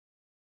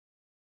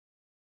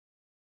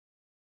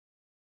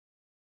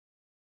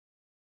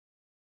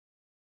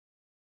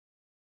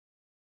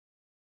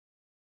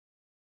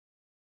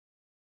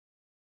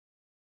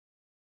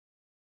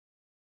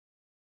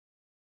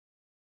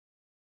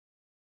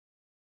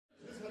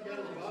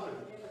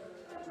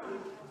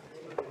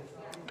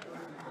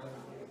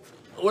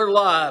We're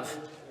live.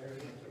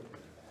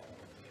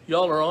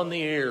 Y'all are on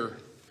the air.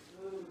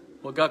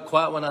 Well, got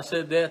quiet when I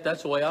said that.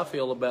 That's the way I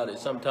feel about it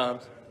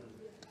sometimes.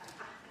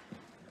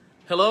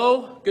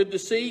 Hello, good to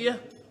see you.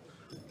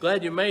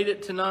 Glad you made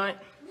it tonight.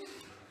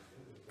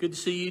 Good to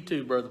see you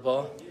too, Brother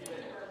Paul.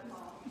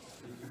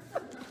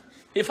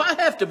 If I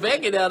have to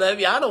beg it out of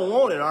you, I don't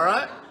want it, all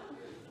right?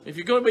 If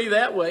you're going to be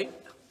that way.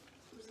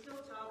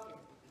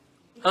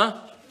 Huh?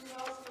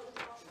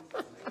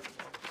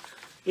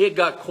 It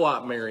got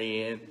quiet,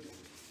 Mary Ann.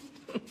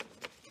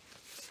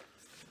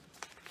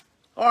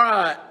 All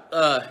right.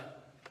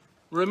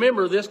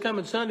 Remember, this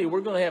coming Sunday,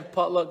 we're going to have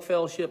potluck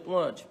fellowship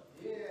lunch.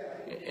 Yeah.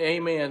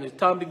 Amen. It's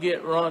time to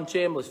get Ron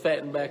Chambliss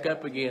fattened back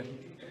up again.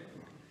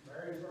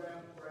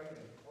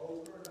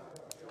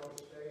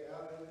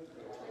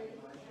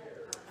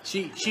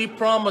 She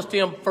promised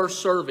him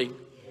first serving.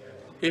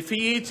 If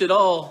he eats it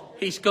all,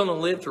 he's going to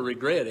live to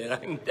regret it. I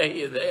can tell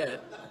you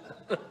that.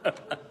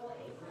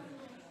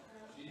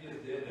 She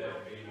just did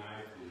that to be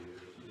nice to you.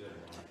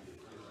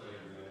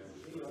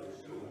 She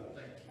doesn't want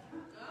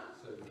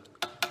you.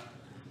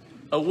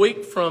 A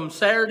week from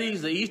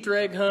Saturday's the Easter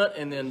egg hunt,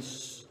 and then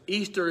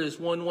Easter is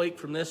 1 week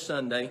from this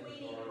Sunday.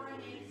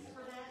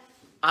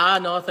 I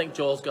know. I think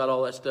Joel's got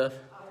all that stuff.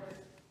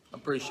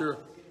 I'm pretty sure.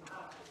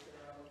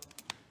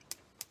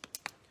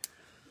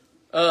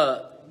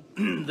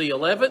 The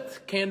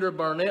 11th, Kendra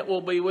Barnett will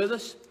be with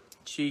us.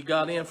 She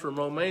got in from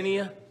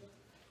Romania.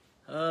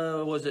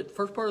 Was it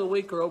first part of the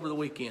week or over the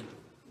weekend?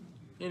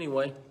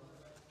 Anyway.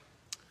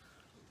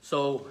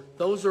 So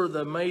those are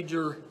the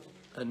major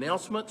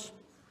announcements.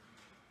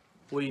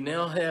 We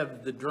now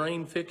have the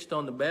drain fixed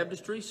on the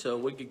baptistry, so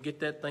we could get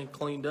that thing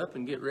cleaned up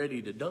and get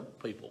ready to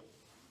dump people.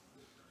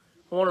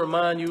 I want to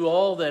remind you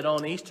all that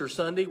on Easter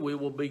Sunday, we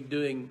will be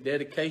doing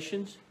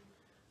dedications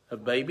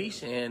of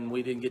babies, and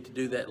we didn't get to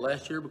do that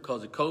last year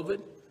because of COVID.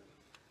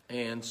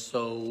 And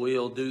so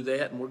we'll do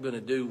that, and we're going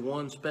to do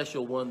one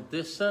special one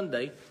this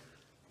Sunday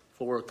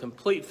for a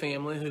complete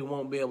family who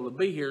won't be able to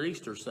be here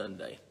Easter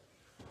Sunday.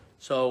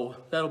 So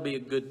that'll be a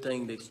good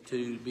thing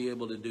to be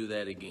able to do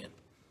that again.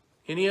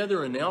 Any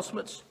other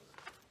announcements?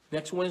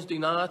 Next Wednesday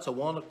nights,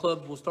 Awana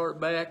Club will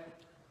start back.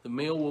 The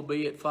meal will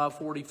be at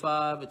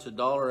 $5:45. It's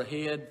 $1 a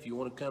head if you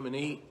want to come and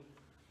eat.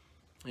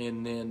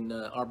 And then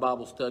our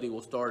Bible study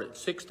will start at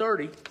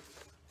 6:30,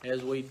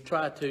 as we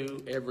try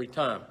to every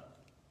time.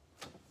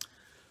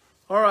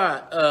 All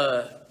right,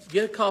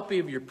 get a copy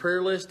of your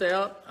prayer list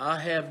out. I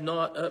have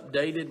not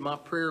updated my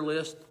prayer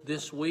list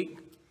this week,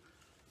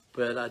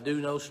 but I do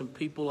know some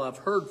people. I've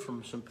heard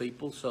from some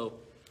people, so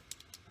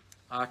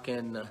I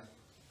can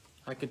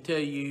tell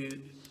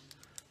you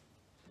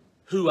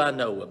who I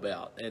know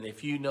about. And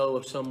if you know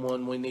of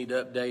someone we need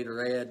to update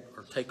or add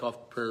or take off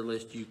the prayer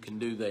list, you can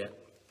do that.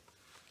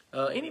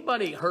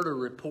 Anybody heard a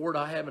report?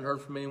 I haven't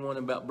heard from anyone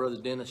about Brother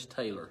Dennis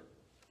Taylor.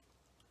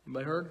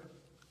 Anybody heard?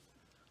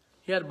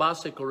 He had a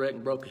bicycle wreck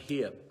and broke a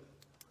hip.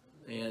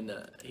 And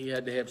he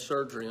had to have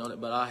surgery on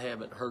it, but I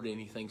haven't heard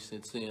anything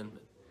since then.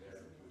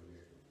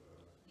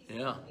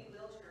 Yeah.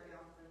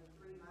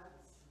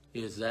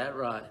 Is that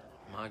right?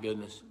 My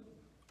goodness.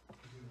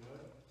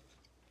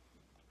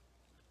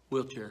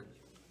 Wheelchair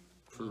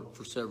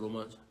for several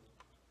months.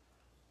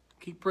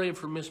 Keep praying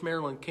for Miss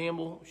Marilyn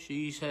Campbell.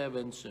 She's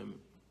having some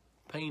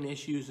pain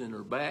issues in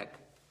her back,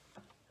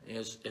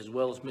 as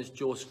well as Miss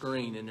Joyce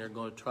Green, and they're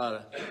going to try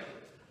to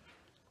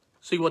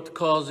see what the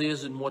cause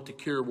is and what the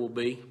cure will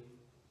be.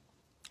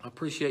 I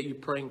appreciate you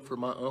praying for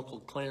my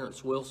uncle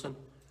Clarence Wilson.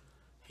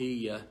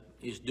 He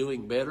is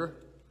doing better.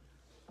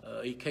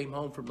 He came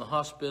home from the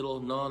hospital,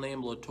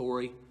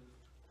 non-ambulatory,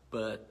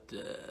 but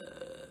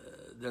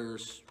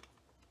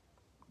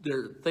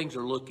things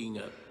are looking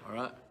up. All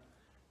right,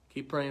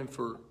 keep praying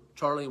for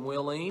Charlie and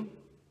Willeen.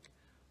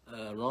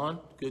 Ron,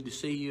 good to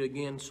see you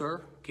again,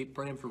 sir. Keep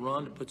praying for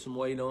Ron to put some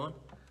weight on.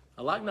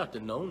 I like not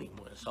to know him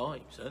when I saw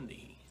him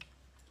Sunday.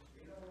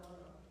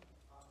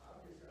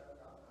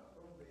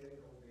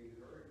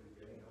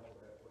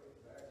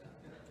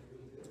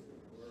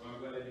 I'm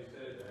glad you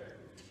said that.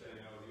 You're saying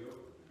I was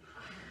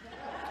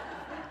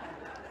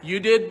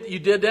You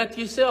did that to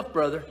yourself,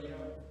 brother.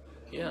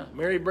 Yeah,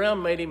 Mary Brown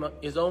made him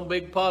his own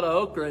big pot of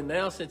okra, and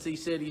now since he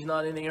said he's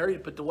not in any hurry to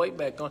put the weight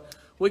back on,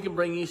 we can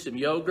bring you some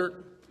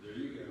yogurt,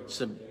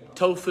 some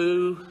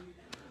tofu,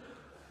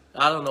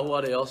 I don't know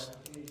what else.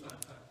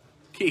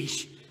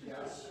 Quiche.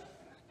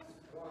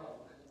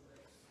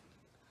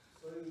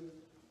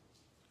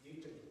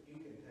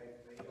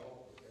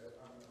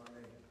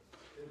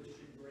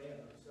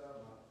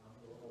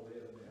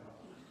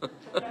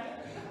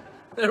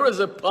 There was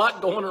a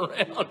pot going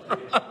around.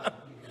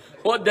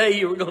 What day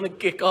you were going to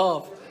kick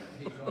off?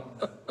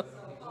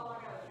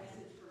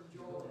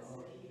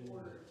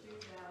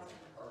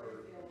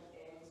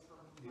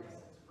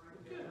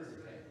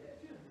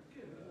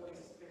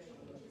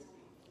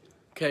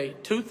 Okay,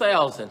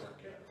 2,000.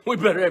 We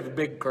better have a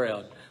big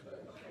crowd.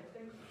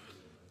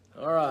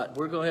 All right,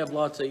 we're going to have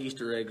lots of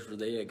Easter eggs for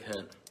the egg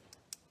hunt.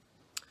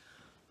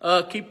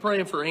 Keep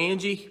praying for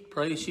Angie.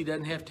 Pray she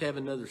doesn't have to have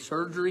another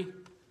surgery.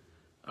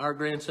 Our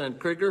grandson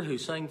Krieger, who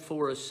sang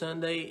for us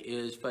Sunday,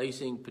 is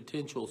facing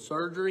potential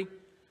surgery,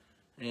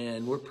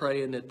 and we're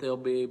praying that they'll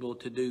be able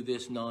to do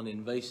this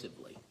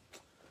non-invasively.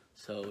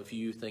 So if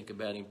you think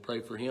about him, pray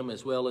for him,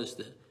 as well as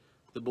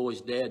the boy's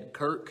dad,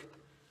 Kirk.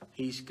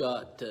 He's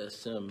got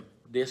some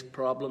disc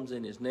problems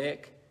in his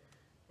neck,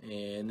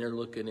 and they're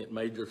looking at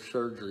major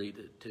surgery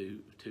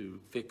to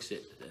fix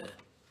it.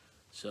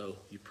 So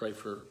you pray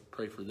for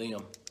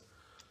them.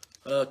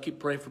 Keep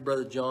praying for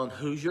Brother John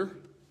Hoosier.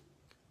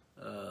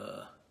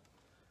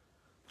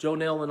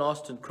 Jonelle and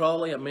Austin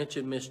Crawley. I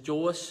mentioned Miss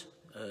Joyce.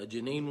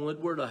 Janine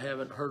Woodward, I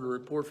haven't heard a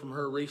report from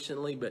her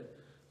recently, but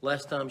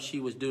last time she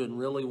was doing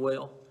really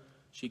well.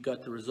 She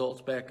got the results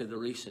back of the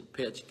recent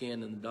PET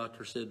scan, and the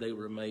doctor said they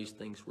were amazed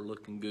things were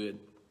looking good.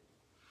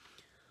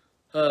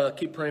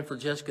 Keep praying for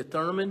Jessica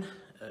Thurman,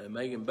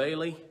 Megan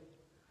Bailey.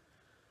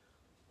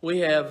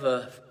 We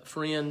have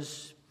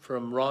friends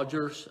from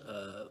Rogers.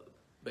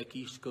 Becky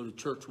used to go to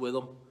church with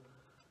them.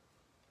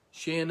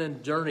 Shannon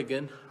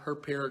Jernigan, her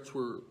parents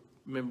were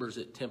members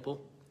at Temple,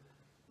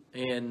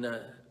 and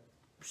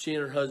she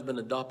and her husband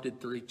adopted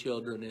 3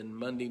 children, and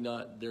Monday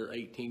night their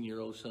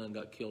 18-year-old son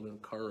got killed in a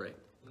car wreck.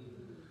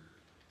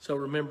 So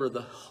remember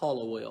the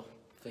Hollowell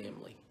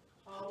family.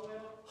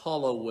 Hollowell,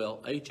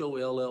 Hollowell.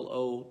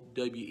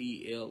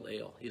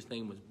 His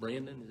name was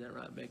Brandon. Is that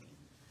right, Becky?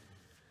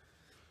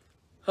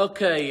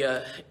 Okay.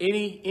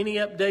 Any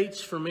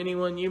updates from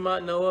anyone you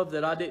might know of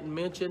that I didn't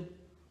mention,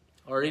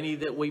 or any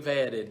that we've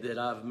added that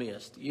I've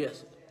missed?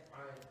 Yes.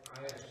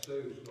 I asked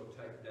Sue who's going to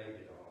take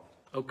David off.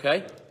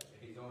 Okay.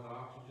 He's on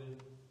oxygen,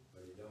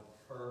 but he don't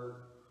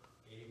hurt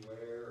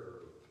anywhere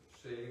or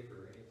sick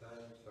or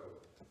anything, so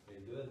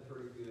he's doing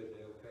pretty good.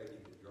 They'll pay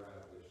him to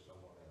drive with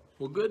someone else.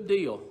 Well, good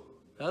deal.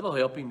 That'll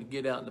help him to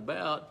get out and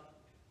about.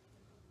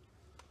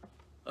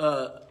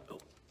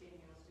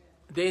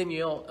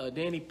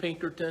 Danny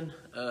Pinkerton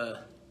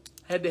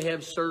had to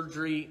have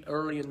surgery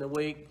early in the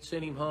week.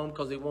 Sent him home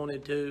because he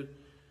wanted to.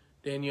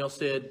 Danielle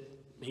said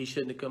he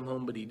shouldn't have come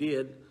home, but he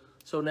did.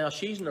 So now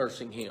she's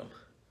nursing him.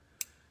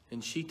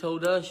 And she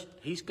told us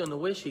he's going to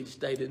wish he'd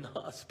stayed in the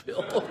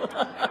hospital.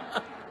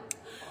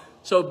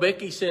 So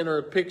Becky sent her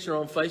a picture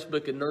on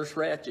Facebook of Nurse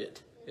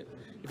Ratchet.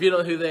 If you don't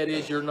know who that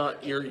is,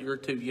 you're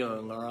too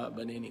young, all right?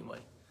 But anyway,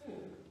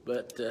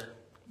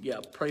 yeah,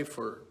 pray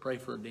for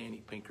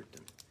Danny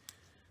Pinkerton.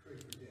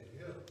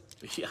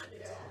 Yeah.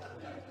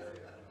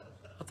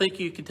 I think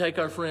you can take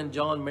our friend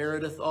John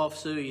Meredith off,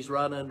 Sue. He's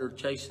right under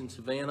Chase and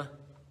Savannah.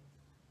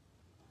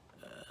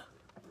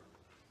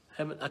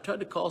 I tried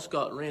to call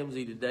Scott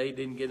Ramsey today,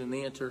 didn't get an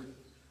answer.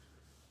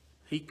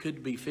 He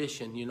could be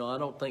fishing. You know, I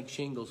don't think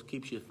shingles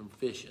keeps you from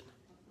fishing,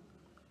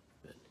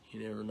 but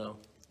you never know.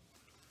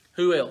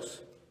 Who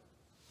else?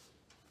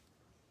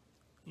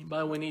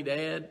 Anybody we need to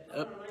add? On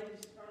our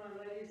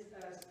ladies,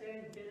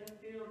 Stan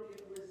Benefield,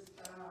 it was,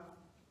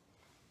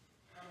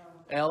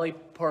 Allie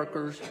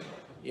Parker's,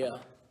 yeah.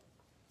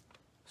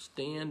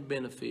 Stan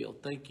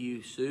Benefield. Thank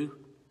you, Sue.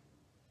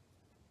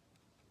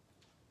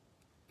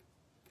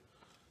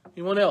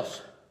 Anyone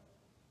else?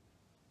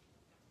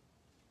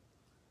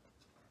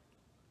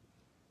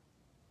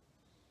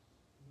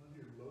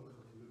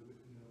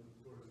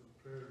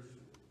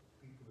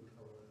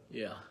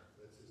 Yeah.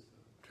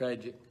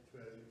 Tragic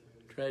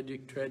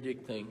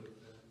thing.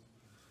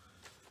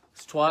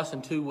 It's twice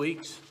in 2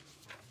 weeks.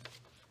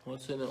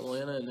 Once in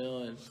Atlanta and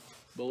now in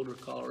Boulder,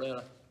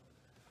 Colorado.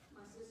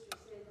 My sister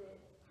said that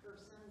her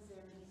son's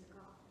there and he's a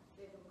cop,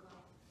 they have a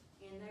cop.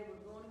 And they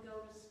were going to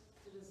go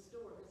to the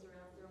store because they're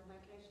out there on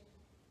vacation.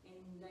 And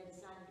they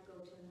decided to go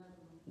to another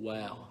one.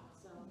 Wow.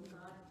 So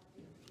God,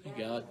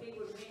 God. if he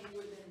would have been, he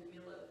would have been in the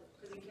middle of it.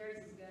 Because he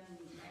carries his gun in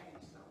his bag,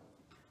 so,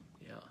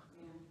 Yeah.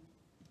 yeah.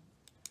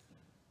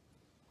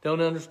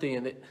 Don't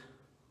understand it,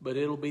 but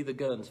it'll be the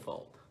gun's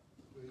fault.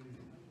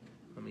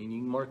 I mean,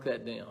 you can mark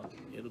that down.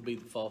 It'll be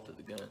the fault of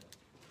the gun.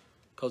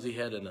 Because he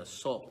had an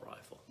assault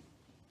rifle.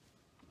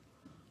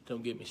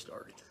 Don't get me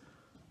started.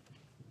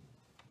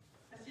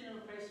 I seen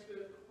on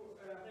Facebook,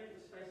 I think it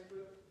was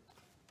Facebook,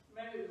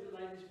 maybe it was the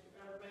ladies,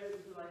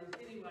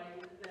 anyway,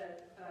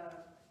 that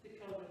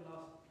Dakota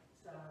lost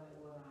side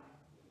of one eye.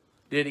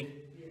 Did he?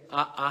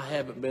 Yeah. I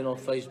haven't been on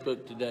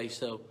Facebook today,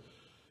 so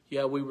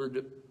yeah, we were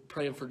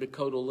praying for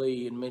Dakota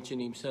Lee and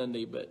mentioned him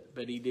Sunday,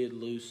 but he did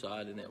lose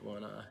sight in that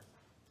one eye.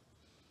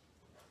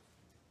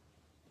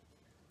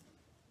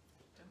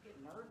 Don't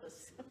get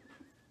nervous.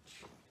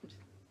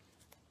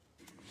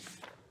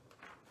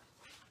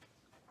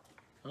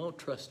 I don't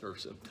trust her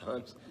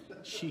sometimes.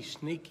 She's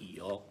sneaky,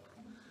 y'all.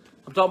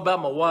 I'm talking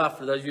about my wife,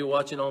 for those of you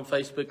watching on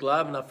Facebook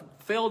Live, and I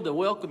failed to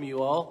welcome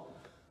you all.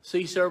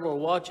 See several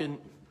watching.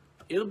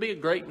 It'll be a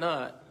great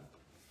night,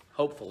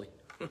 hopefully.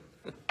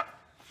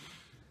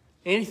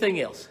 Anything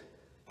else?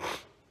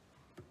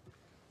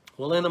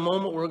 Well, in a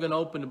moment, we're going to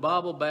open the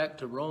Bible back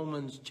to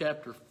Romans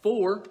chapter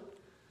 4,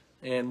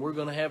 and we're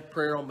going to have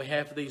prayer on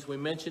behalf of these we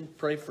mentioned.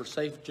 Pray for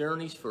safe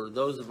journeys for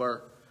those of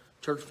our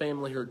church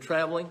family who are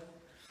traveling.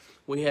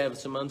 We have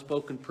some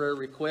unspoken prayer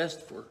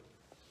requests for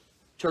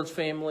church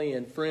family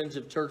and friends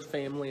of church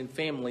family and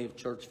family of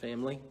church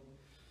family.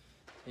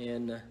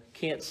 and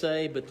can't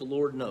say, but the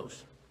Lord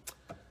knows.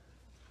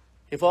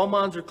 If all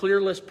minds are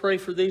clear, let's pray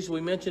for these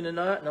we mentioned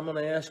tonight, and I'm going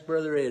to ask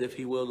Brother Ed, if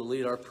he will, to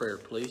lead our prayer,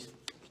 please.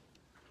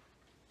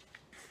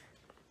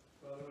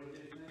 Father, we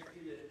just thank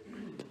you that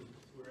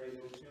we're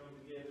able to come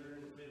together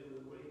in the middle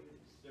of the week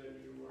and study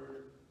your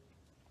word.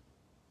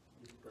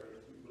 We pray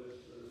that you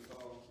bless Brother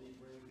Paul as he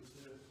brings it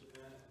to us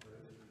tonight.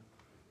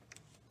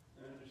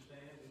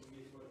 Understand and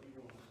get what you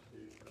want us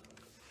to do from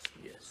it.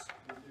 Yes.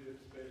 We do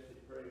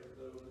especially pray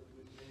for those that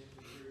we've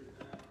mentioned here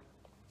tonight,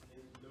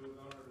 and those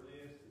on our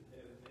list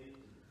that have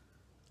needs and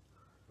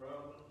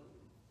problems and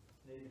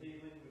need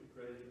healing. We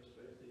pray that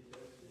especially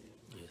touch them.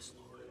 Yes,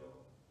 Lord.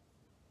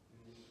 And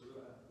we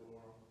provide for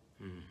them.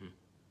 Mm-hmm.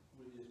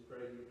 We just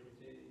pray you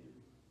continue to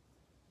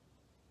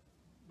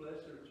bless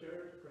our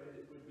church. Pray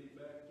that we'd be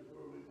back to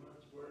where we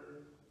once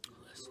were.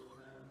 Bless, Lord.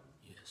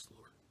 Yes,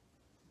 Lord.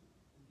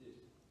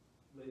 Just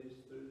lead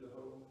us through the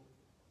whole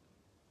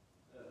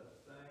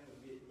thing of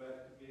getting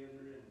back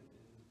together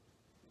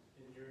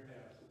in your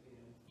house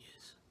again.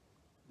 Yes.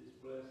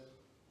 Just bless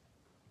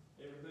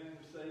everything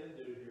we say and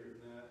do here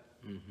tonight.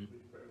 Mm-hmm.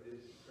 We pray this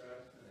in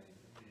Christ's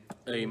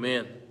name.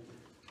 Amen.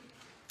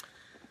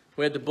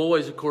 We had the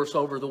boys, of course,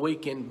 over the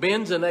weekend.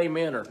 Ben's an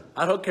amener.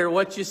 I don't care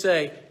what you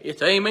say.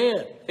 It's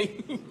amen.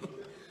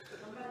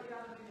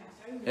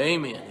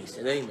 Amen. He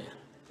said amen.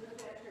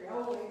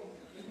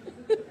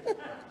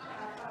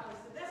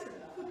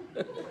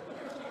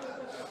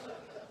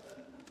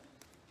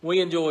 We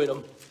enjoyed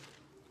them.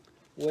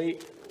 We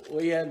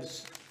had,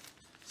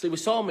 see, we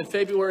saw them in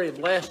February of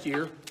last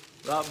year,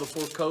 right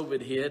before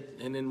COVID hit,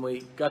 and then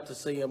we got to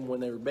see them when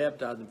they were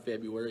baptized in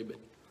February. But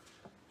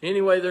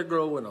anyway, they're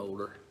growing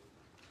older.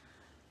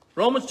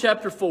 Romans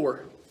chapter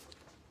 4.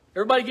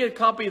 Everybody get a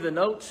copy of the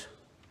notes?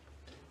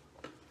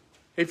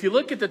 If you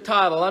look at the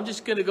title, I'm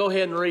just going to go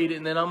ahead and read it,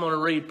 and then I'm going to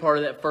read part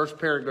of that first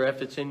paragraph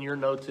that's in your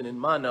notes and in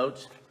my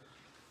notes.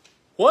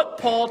 What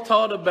Paul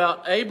taught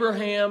about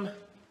Abraham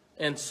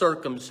and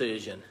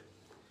circumcision.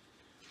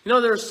 You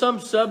know, there are some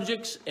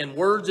subjects and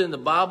words in the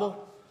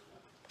Bible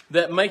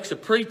that makes a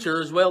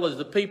preacher, as well as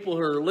the people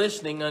who are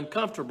listening,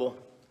 uncomfortable.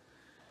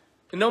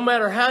 And no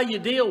matter how you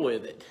deal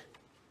with it,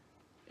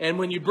 and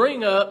when you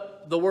bring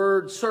up the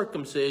word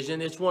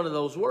circumcision, it's one of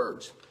those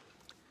words.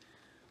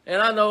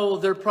 And I know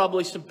there are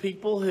probably some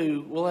people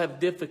who will have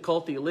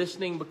difficulty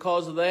listening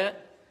because of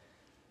that.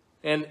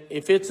 And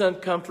if it's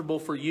uncomfortable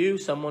for you,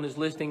 someone is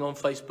listening on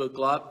Facebook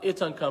Live,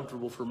 it's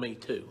uncomfortable for me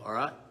too, all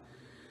right?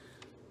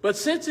 But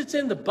since it's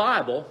in the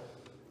Bible,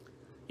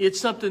 it's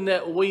something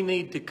that we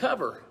need to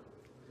cover.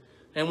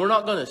 And we're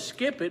not going to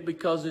skip it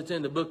because it's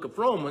in the book of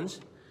Romans.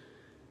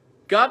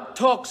 God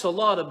talks a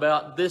lot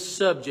about this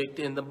subject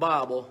in the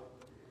Bible.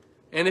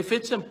 And if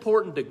it's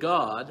important to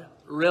God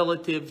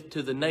relative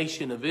to the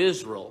nation of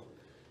Israel,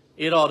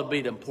 it ought to be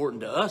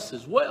important to us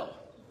as well.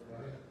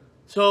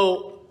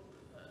 So,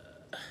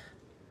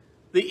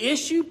 the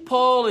issue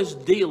Paul is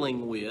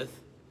dealing with,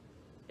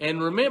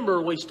 and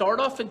remember, we start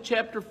off in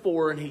chapter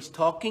 4, and he's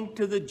talking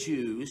to the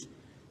Jews.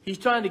 He's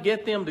trying to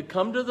get them to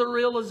come to the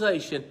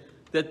realization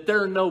that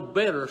they're no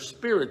better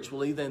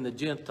spiritually than the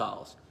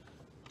Gentiles.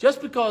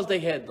 Just because they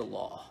had the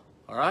law,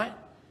 all right,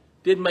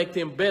 didn't make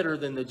them better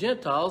than the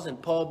Gentiles,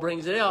 and Paul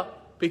brings it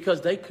out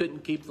because they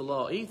couldn't keep the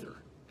law either,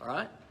 all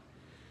right?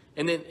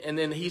 And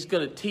then he's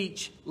going to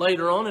teach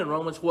later on in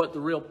Romans what the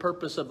real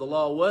purpose of the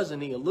law was,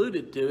 and he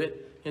alluded to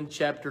it in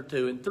chapter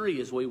 2 and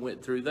 3 as we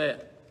went through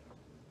that.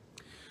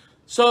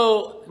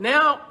 So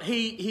now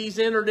he's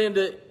entered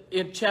into,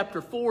 in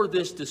chapter 4,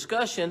 this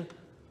discussion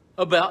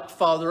about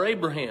Father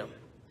Abraham.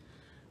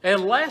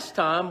 And last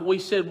time we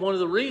said one of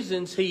the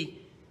reasons he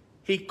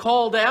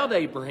called out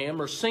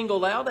Abraham or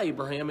singled out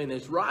Abraham in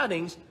his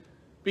writings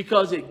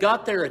because it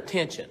got their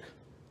attention.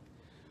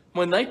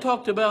 When they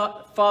talked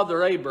about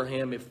Father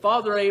Abraham, if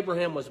Father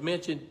Abraham was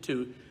mentioned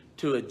to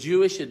a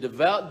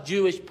devout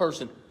Jewish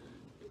person,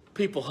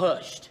 people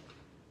hushed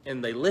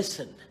and they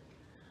listened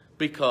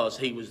because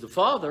he was the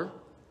father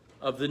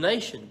of the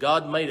nation.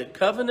 God made a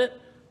covenant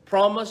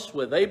promise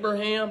with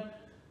Abraham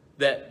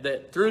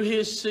that through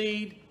his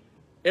seed,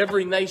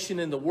 every nation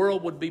in the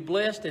world would be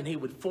blessed and he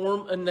would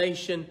form a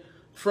nation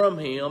from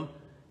him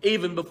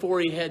even before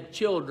he had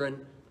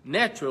children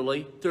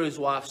naturally through his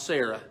wife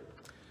Sarah.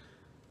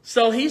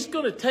 So he's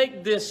going to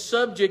take this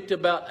subject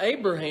about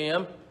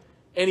Abraham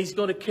and he's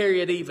going to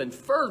carry it even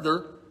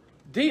further,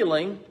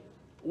 dealing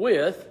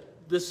with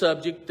the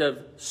subject of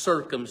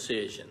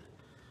circumcision.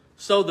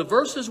 So the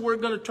verses we're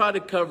going to try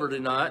to cover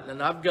tonight,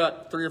 and I've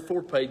got 3 or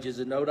 4 pages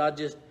of note. I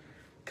just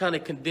kind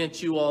of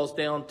condense you all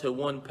down to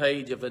 1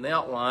 page of an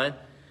outline.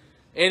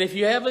 And if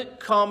you have a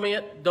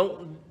comment,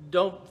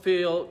 don't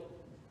feel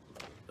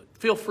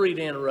free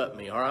to interrupt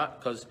me, all right?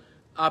 Because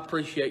I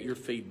appreciate your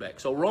feedback.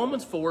 So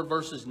Romans 4,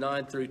 verses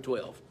 9 through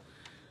 12.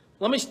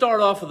 Let me start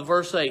off with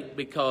verse 8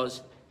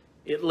 because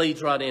it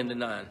leads right into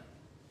 9.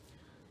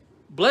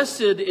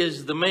 Blessed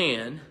is the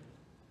man,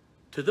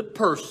 to the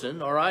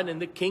person, all right? In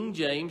the King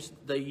James,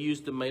 they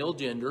used the male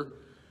gender.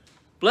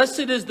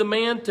 Blessed is the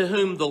man to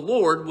whom the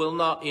Lord will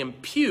not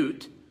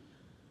impute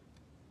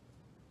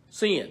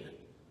sin.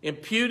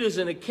 Impute is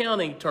an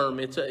accounting term.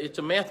 It's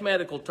a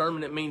mathematical term,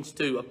 and it means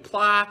to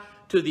apply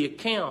to the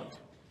account.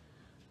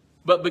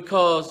 But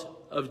because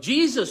of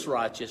Jesus'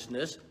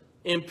 righteousness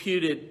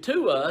imputed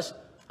to us,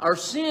 our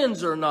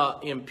sins are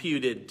not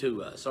imputed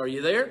to us. Are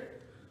you there?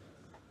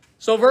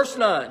 So verse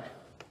 9.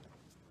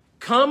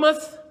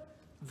 Cometh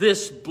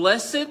this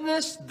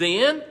blessedness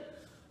then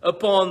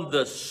upon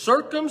the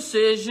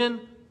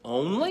circumcision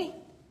only?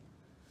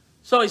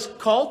 So he's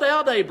called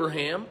out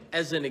Abraham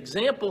as an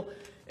example,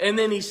 and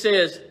then he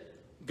says,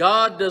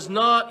 God does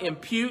not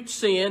impute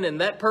sin,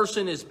 and that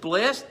person is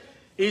blessed.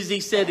 He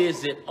said,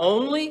 is it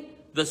only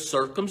the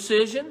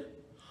circumcision,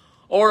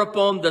 or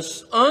upon the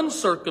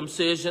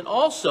uncircumcision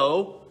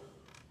also?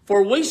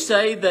 For we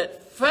say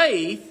that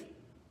faith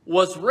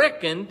was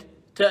reckoned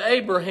to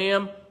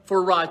Abraham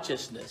for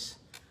righteousness.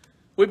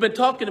 We've been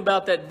talking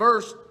about that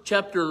verse,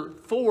 chapter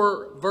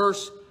 4,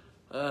 verse,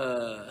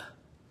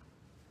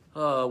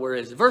 where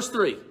is it? Verse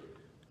 3.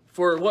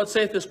 For what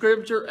saith the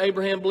scripture?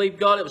 Abraham believed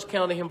God, it was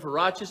counted him for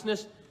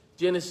righteousness.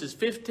 Genesis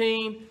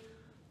 15,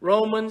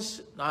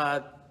 Romans,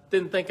 I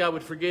didn't think I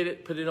would forget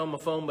it, put it on my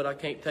phone, but I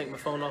can't take my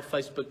phone off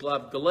Facebook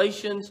Live.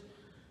 Galatians,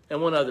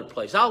 and one other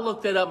place. I'll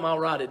look that up and I'll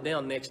write it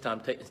down next time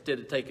instead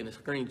of taking a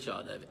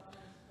screenshot of it.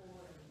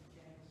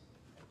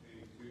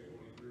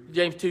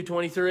 James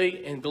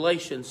 2:23 and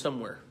Galatians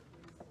somewhere.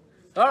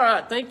 All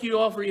right, thank you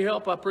all for your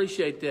help. I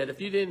appreciate that.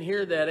 If you didn't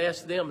hear that,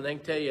 ask them and they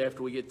can tell you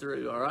after we get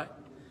through, all right?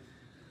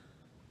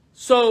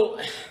 So,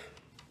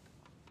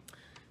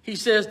 he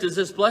says, does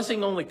this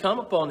blessing only come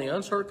upon the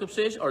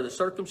uncircumcision or the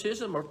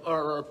circumcision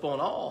or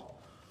upon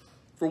all?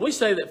 For we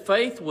say that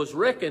faith was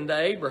reckoned to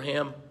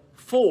Abraham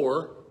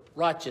for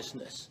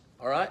righteousness,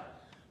 all right?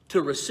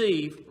 To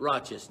receive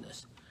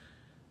righteousness.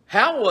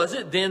 How was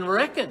it then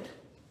reckoned?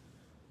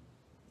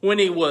 When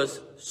he was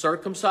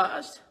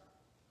circumcised?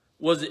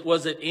 Was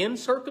it in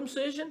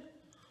circumcision?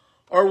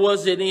 Or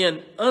was it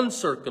in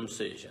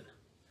uncircumcision?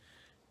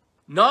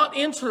 Not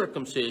in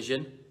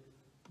circumcision,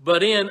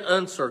 but in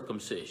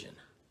uncircumcision.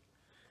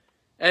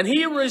 And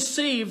he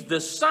received the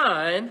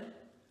sign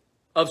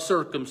of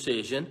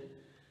circumcision,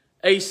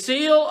 a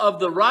seal of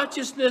the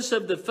righteousness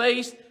of the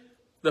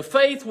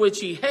faith which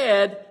he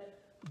had,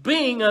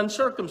 being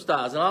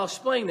uncircumcised. And I'll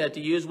explain that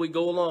to you as we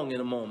go along in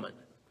a moment.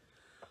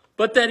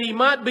 But that he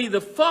might be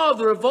the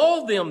father of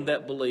all them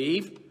that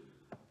believe,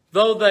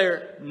 though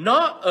they're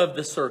not of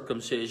the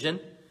circumcision,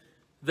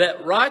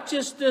 that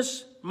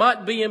righteousness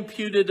might be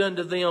imputed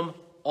unto them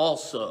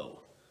also.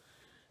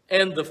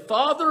 And the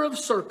father of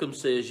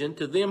circumcision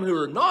to them who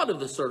are not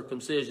of the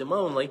circumcision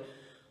only,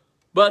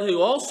 but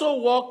who also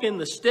walk in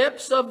the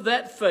steps of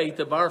that faith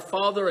of our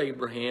father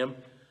Abraham,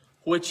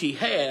 which he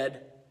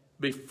had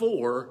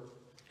before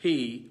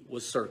he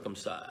was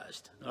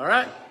circumcised. All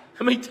right?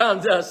 How many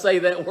times did I say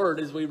that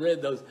word as we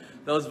read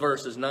those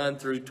verses, 9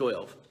 through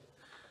 12?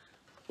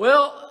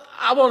 Well,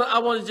 I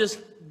want to just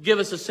give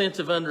us a sense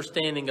of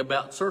understanding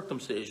about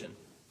circumcision.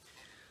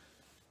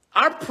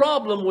 Our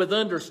problem with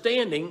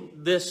understanding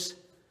this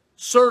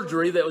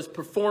surgery that was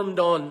performed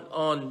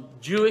on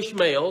Jewish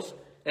males,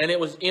 and it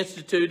was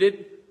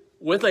instituted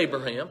with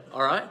Abraham,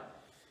 all right?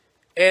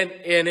 And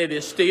it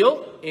is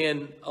still,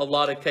 in a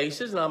lot of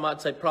cases, and I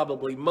might say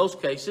probably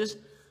most cases,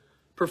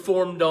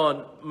 performed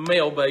on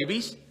male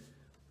babies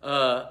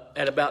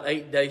at about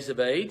 8 days of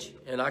age.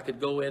 And I could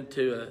go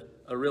into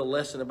a real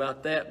lesson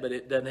about that, but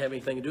it doesn't have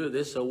anything to do with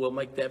this, so we'll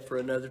make that for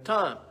another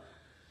time.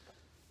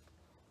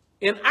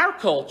 In our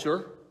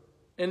culture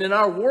and in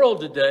our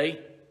world today,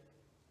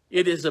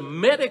 it is a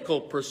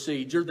medical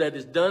procedure that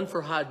is done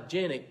for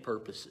hygienic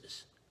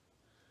purposes.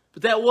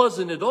 But that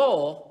wasn't at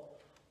all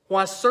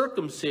why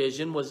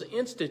circumcision was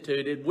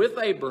instituted with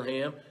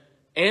Abraham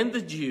and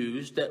the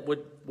Jews that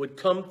would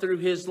come through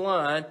his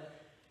line.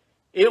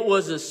 It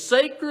was a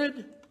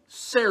sacred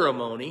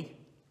ceremony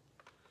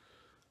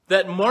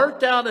that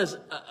marked out as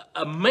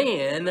a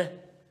man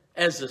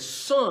as a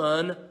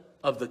son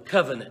of the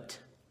covenant.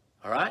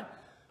 All right?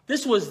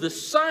 This was the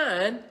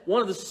sign,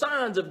 one of the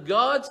signs of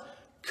God's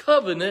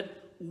covenant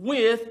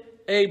with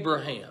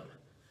Abraham.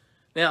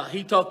 Now,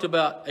 he talked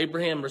about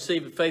Abraham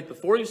receiving faith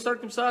before he was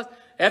circumcised.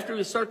 After he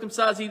was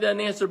circumcised, he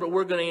doesn't answer, but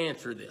we're going to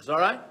answer this, all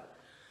right?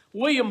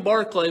 William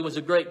Barclay was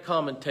a great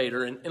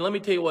commentator, and let me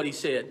tell you what he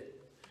said.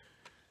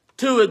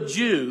 To a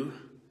Jew,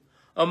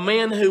 a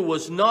man who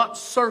was not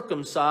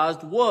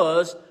circumcised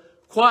was,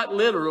 quite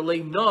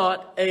literally,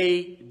 not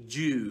a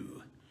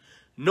Jew,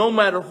 no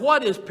matter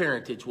what his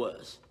parentage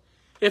was.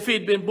 If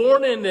he'd been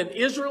born in an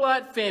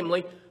Israelite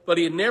family, but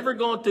he had never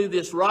gone through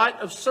this rite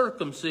of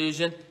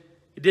circumcision,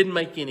 it didn't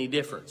make any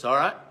difference, all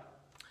right?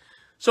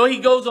 So he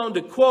goes on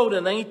to quote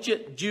an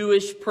ancient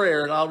Jewish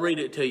prayer, and I'll read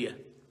it to you.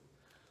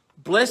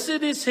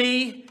 Blessed is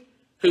he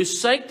who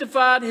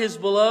sanctified his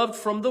beloved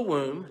from the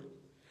womb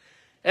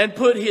and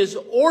put his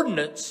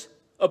ordinance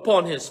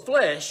upon his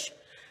flesh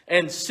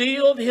and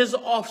sealed his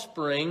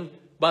offspring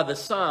by the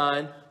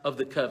sign of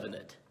the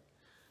covenant.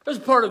 That's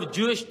part of a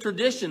Jewish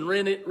tradition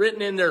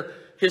written in their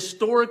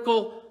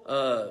historical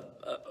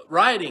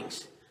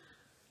writings.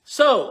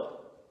 So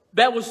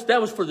that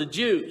was for the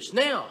Jews.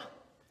 Now,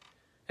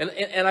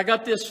 And I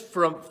got this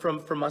from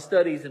my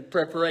studies and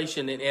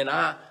preparation, and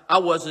I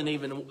wasn't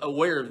even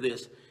aware of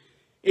this.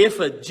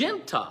 If a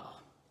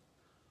Gentile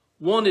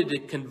wanted to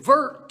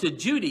convert to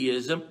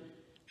Judaism,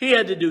 he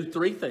had to do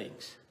three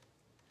things.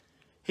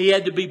 He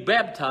had to be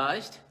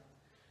baptized,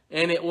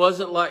 and it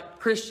wasn't like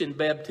Christian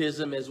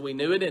baptism as we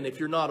knew it. And if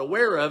you're not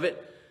aware of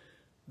it,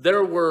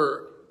 there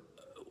were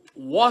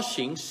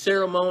washings,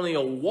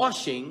 ceremonial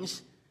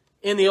washings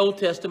in the Old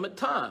Testament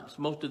times,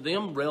 most of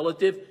them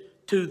relative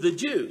to the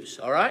Jews,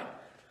 all right?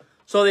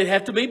 So they'd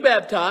have to be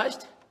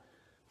baptized.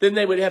 Then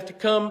they would have to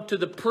come to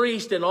the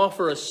priest and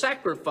offer a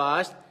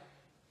sacrifice,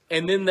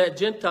 and then that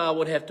Gentile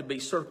would have to be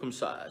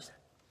circumcised.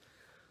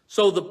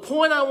 So the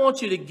point I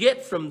want you to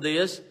get from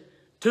this,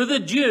 to the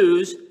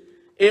Jews,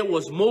 it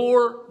was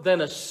more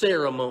than a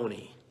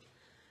ceremony.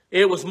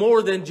 It was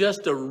more than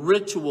just a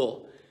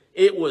ritual.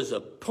 It was a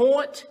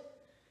point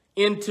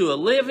into a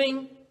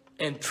living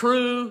and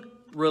true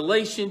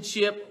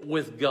relationship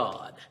with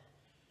God.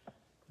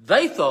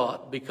 They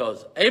thought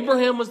because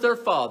Abraham was their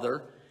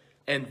father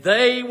and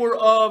they were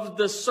of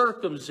the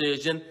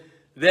circumcision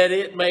that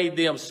it made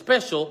them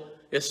special,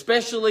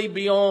 especially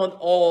beyond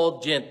all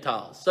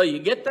Gentiles. So you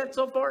get that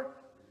so far?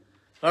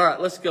 All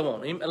right, let's go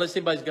on. Unless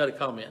anybody's got a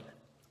comment.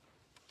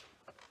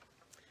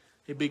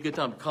 It'd be a good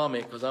time to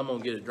comment because I'm going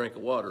to get a drink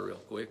of water real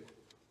quick.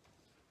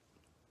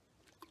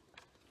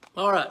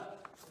 All right.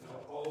 Now,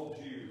 all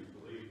Jews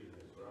believe in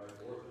this, right?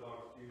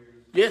 Orthodox Jews?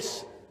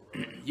 Yes.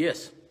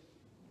 Yes.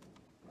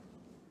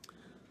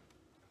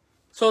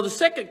 So the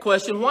second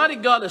question, why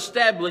did God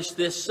establish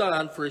this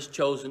sign for his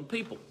chosen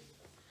people?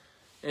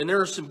 And there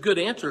are some good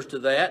answers to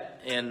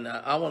that, and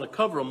I want to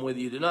cover them with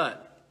you tonight.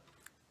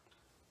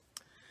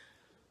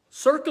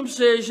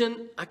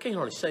 Circumcision, I can't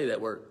hardly say that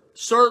word,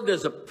 served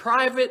as a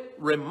private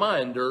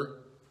reminder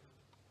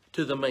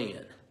to the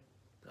man.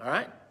 All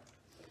right?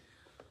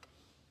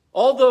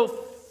 Although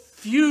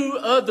few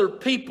other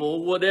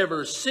people would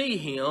ever see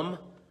him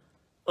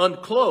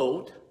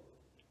unclothed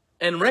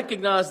and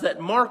recognize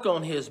that mark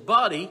on his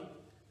body,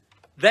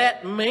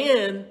 that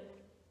man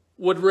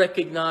would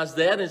recognize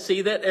that and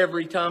see that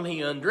every time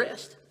he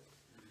undressed.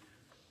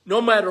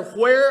 No matter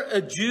where a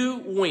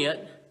Jew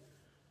went,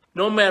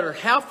 no matter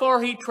how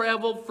far he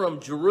traveled from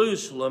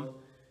Jerusalem,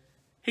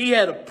 he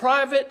had a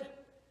private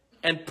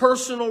and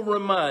personal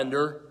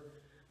reminder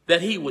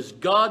that he was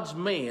God's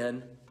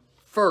man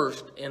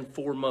first and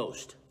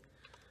foremost.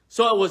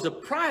 So it was a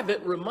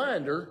private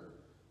reminder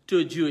to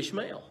a Jewish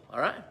male, all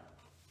right?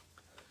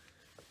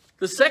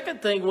 The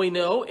second thing we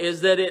know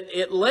is that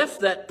it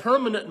left that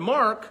permanent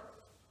mark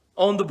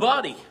on the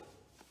body.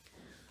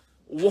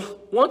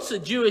 Once a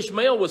Jewish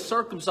male was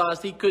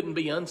circumcised, he couldn't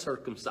be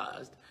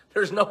uncircumcised.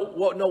 There's no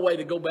way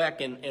to go back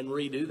and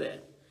redo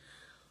that.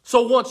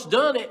 So once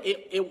done,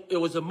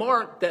 it was a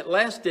mark that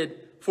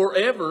lasted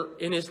forever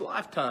in his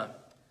lifetime.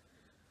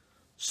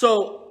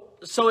 So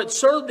it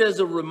served as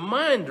a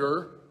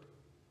reminder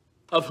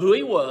of who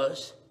he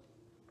was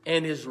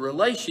and his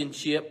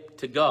relationship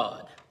to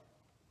God.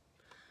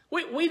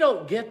 We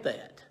don't get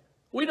that.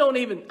 We don't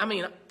even,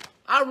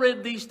 I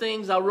read these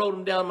things, I wrote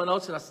them down in my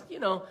notes, and I said,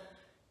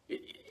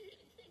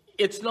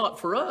 it's not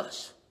for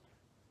us.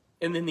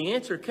 And then the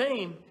answer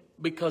came,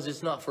 because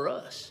it's not for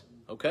us,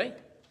 okay?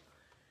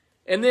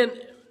 And then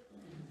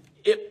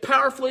it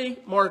powerfully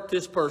marked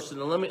this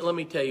person, and let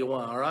me tell you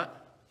why, all right?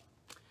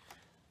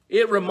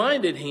 It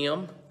reminded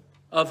him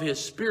of his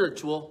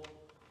spiritual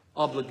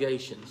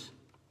obligations.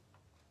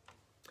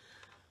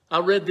 I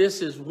read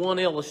this as one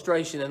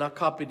illustration, and I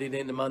copied it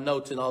into my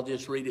notes, and I'll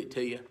just read it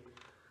to you.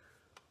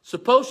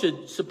 Suppose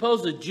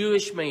a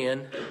Jewish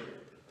man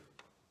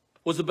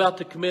was about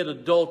to commit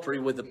adultery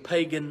with a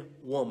pagan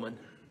woman.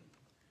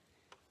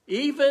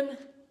 Even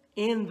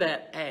in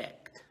that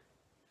act,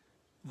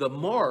 the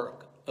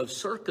mark of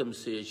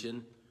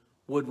circumcision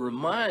would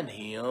remind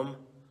him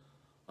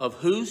of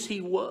whose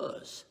he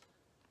was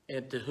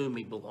and to whom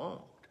he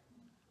belonged.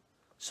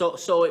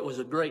 So it was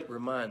a great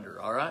reminder,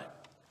 all right?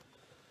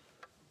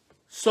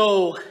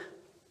 So,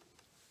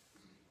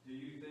 do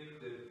you think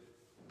that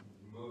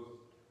most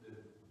the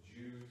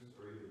Jews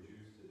or even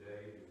Jews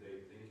today, do they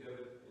think of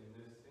it in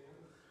this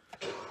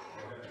sense?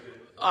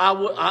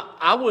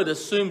 I would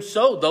assume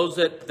so. Those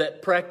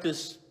that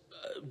practice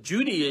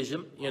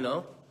Judaism,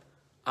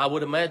 I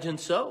would imagine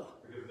so.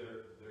 Because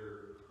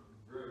they're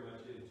very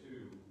much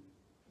into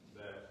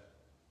that.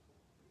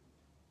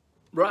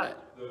 Right.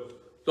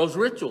 Those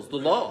rituals, the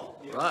law.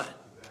 Yes. Right.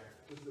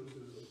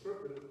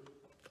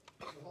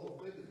 The whole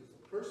thing is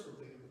a personal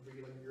thing,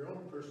 like your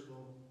own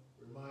personal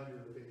reminder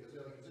of it.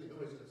 Because like you said,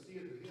 nobody's going to see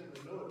it again,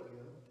 they know it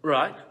again.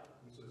 Right.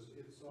 And so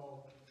it's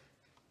all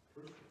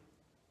personal.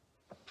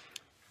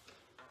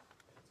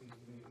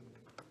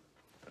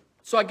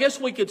 So I guess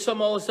we could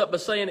sum all this up by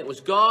saying it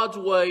was God's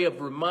way of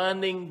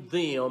reminding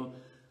them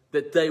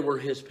that they were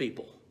his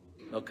people.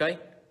 Okay?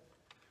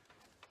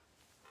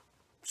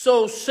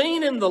 So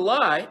seen in the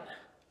light,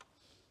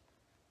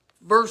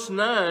 verse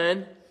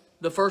 9,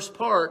 the first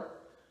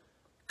part,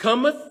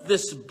 cometh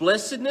this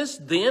blessedness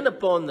then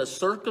upon the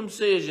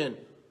circumcision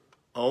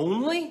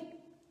only?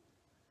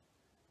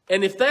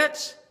 And if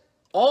that's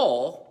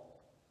all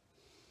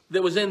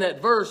that was in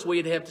that verse,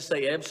 we'd have to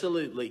say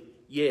absolutely,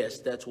 yes,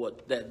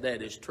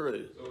 that is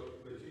true. So,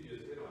 but you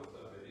just hit on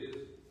something. It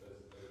is a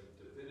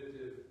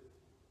definitive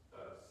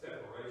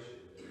separation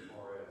as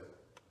far as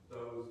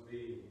those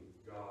being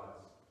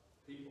God's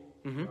people,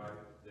 Mhm.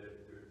 right? That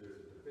there's a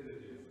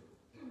definitive,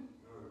 I don't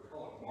know what to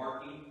call it,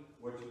 marking,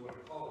 what you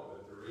want to call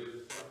it, but there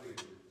is something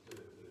to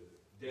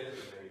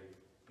designate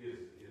his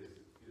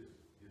children.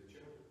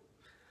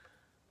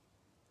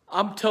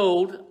 I'm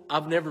told,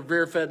 I've never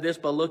verified this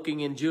by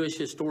looking in Jewish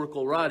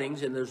historical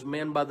writings, and there's a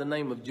man by the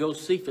name of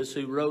Josephus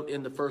who wrote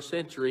in the 1st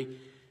century,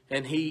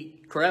 and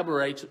he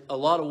corroborates a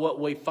lot of what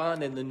we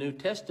find in the New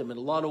Testament,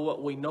 a lot of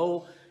what we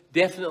know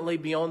definitely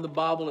beyond the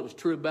Bible. It was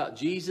true about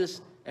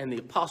Jesus and the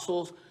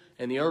apostles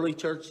and the early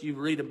church you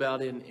read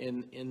about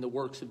in the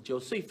works of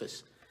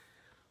Josephus.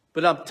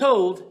 But I'm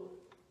told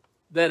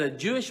that a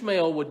Jewish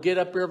male would get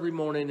up every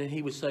morning and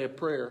he would say a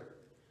prayer.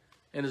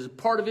 And as a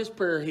part of his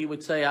prayer, he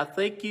would say, I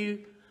thank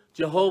you,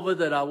 Jehovah,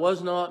 that I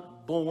was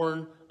not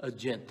born a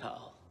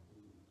Gentile.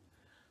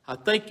 I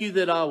thank you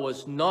that I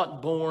was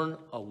not born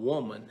a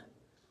woman.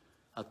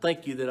 I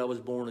thank you that I was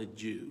born a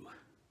Jew.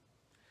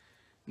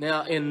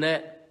 Now, in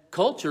that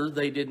culture,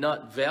 they did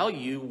not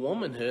value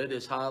womanhood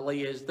as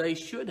highly as they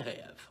should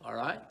have, all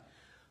right?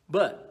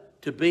 But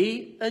to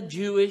be a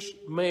Jewish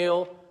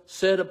male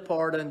set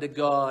apart unto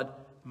God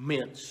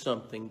meant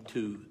something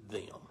to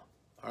them,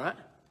 all right?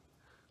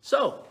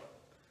 So,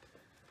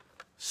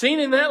 seen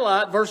in that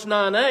light, verse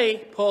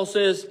 9a, Paul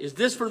says, is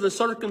this for the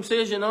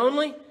circumcision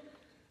only?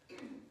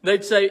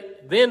 They'd say,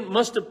 then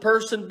must a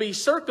person be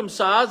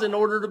circumcised in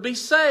order to be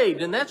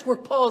saved? And that's where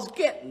Paul's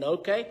getting,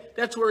 okay?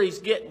 That's where he's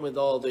getting with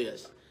all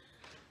this.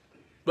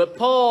 But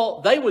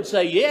Paul, they would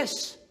say,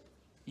 yes,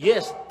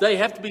 they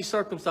have to be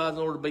circumcised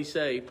in order to be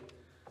saved.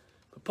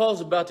 But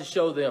Paul's about to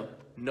show them,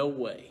 no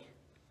way.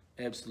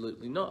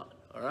 Absolutely not,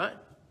 all right?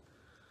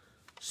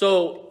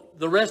 So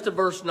the rest of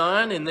verse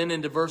 9 and then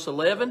into verse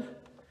 11.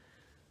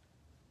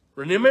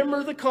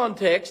 Remember the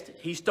context.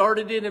 He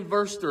started it in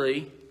verse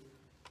 3.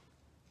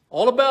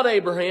 All about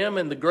Abraham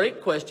and the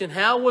great question,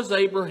 how was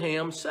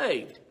Abraham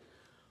saved?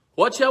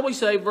 What shall we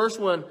say? Verse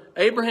 1,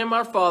 Abraham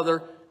our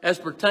father, as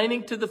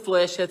pertaining to the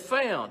flesh, hath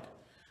found.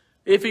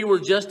 If he were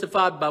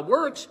justified by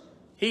works,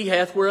 he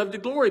hath whereof to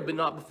glory, but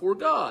not before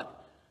God.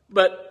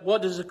 But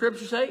what does the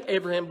scripture say?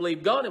 Abraham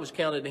believed God, and it was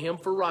counted to him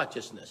for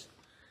righteousness.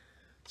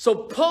 So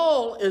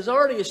Paul is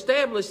already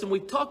established, and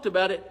we've talked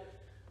about it,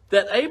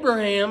 that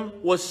Abraham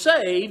was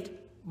saved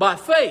by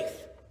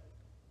faith.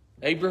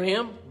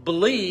 Abraham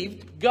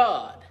believed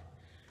God,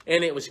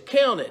 and it was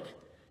counted.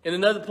 In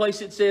another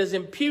place it says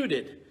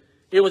imputed.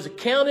 It was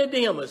accounted to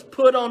him, it was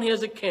put on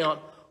his account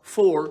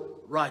for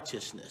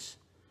righteousness.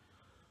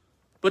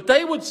 But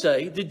they would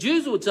say, the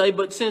Jews would say,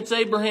 but since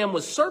Abraham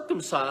was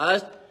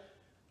circumcised,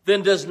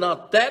 then does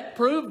not that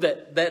prove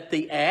that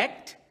the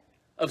act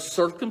of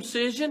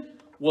circumcision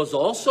was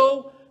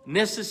also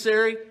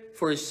necessary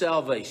for his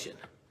salvation?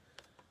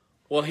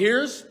 Well,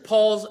 here's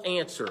Paul's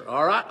answer,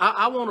 all right?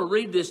 I want to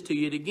read this to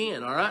you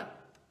again, all right?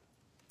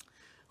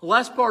 The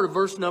last part of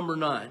verse number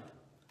 9.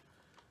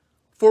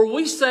 For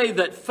we say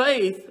that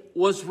faith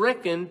was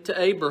reckoned to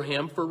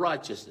Abraham for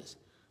righteousness.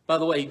 By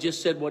the way, he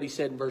just said what he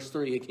said in verse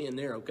 3 again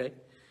there, okay?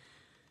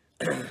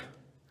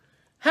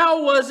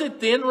 How was it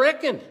then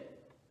reckoned?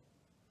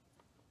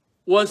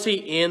 Was he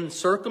in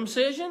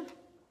circumcision?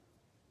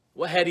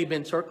 Well, had he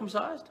been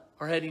circumcised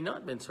or had he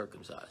not been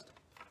circumcised?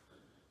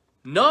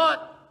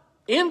 Not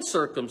in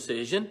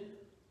circumcision,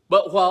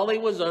 but while he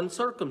was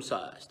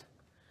uncircumcised.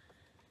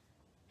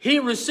 He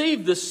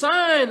received the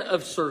sign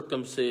of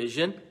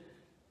circumcision,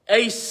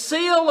 a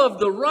seal of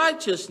the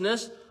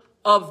righteousness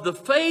of the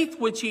faith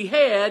which he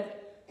had,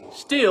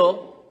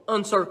 still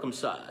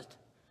uncircumcised,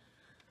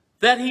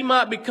 that he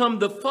might become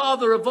the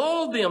father of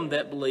all them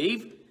that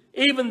believe,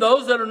 even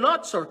those that are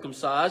not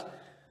circumcised,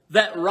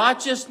 that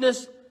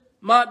righteousness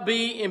might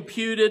be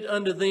imputed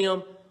unto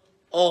them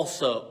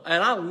also.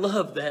 And I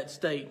love that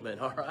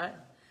statement, all right?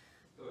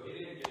 So he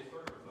didn't get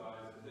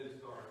circumcised and then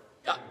start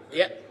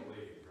Yeah.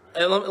 believing,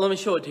 right? And let me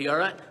show it to you, all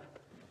right?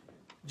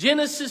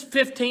 Genesis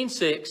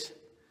 15:6.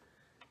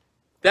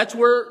 That's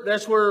where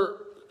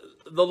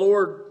the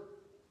Lord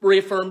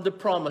reaffirmed the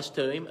promise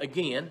to him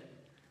again.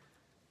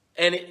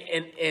 And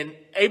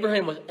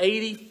Abraham was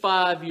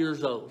 85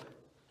 years old.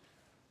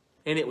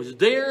 And it was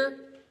there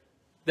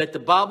that the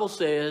Bible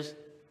says,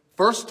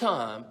 first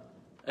time,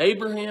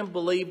 Abraham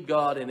believed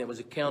God and it was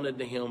accounted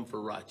to him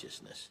for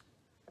righteousness.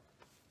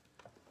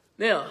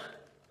 Now,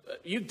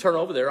 you can turn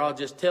over there. I'll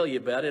just tell you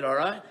about it, all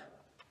right?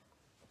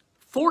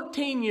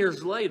 14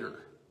 years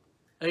later,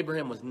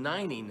 Abraham was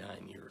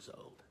 99 years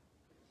old.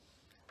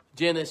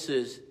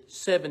 Genesis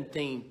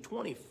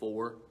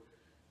 17:24,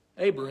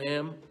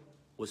 Abraham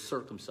was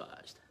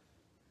circumcised.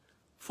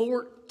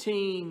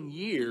 14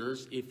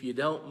 years, if you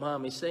don't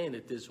mind me saying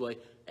it this way,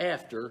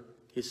 after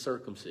his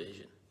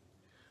circumcision.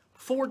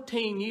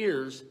 14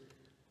 years,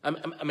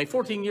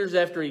 14 years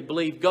after he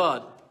believed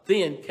God,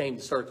 then came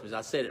the circumcision.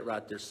 I said it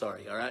right there,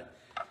 sorry, all right?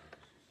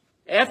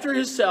 After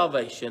his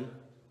salvation,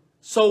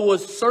 So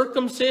was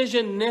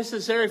circumcision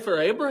necessary for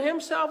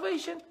Abraham's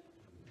salvation?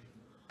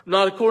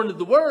 Not according to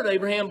the word.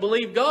 Abraham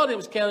believed God and it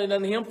was counted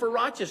unto him for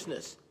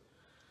righteousness.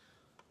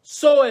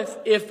 So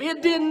if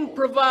it didn't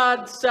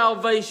provide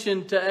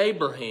salvation to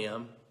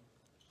Abraham,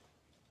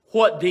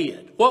 what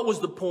did? What was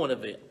the point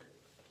of it?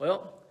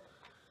 Well,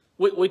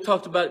 we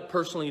talked about it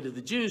personally to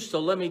the Jews, so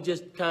let me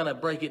just kind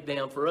of break it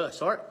down for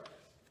us. All right?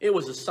 It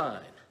was a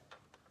sign.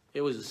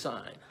 It was a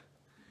sign.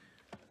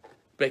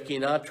 Becky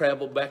and I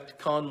traveled back to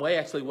Conway,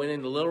 actually went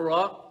into Little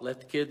Rock, left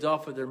the kids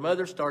off with their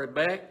mother, started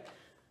back.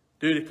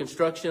 Due to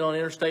construction on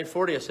Interstate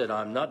 40, I said,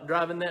 I'm not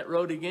driving that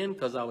road again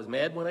because I was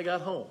mad when I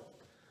got home.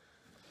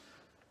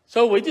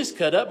 So we just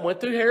cut up and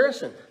went through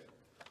Harrison.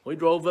 We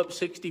drove up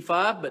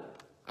 65, but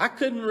I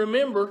couldn't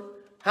remember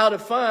how to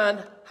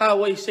find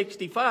Highway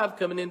 65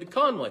 coming into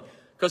Conway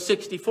because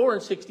 64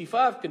 and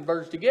 65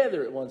 converged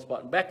together at one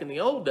spot. And back in the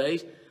old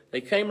days,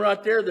 they came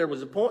right there. There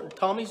was a point in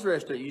Tommy's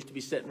Restaurant. It used to be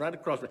sitting right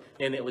across,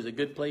 and it was a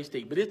good place to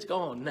eat. But it's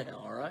gone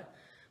now, all right?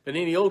 But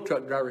any old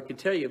truck driver can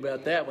tell you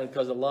about that one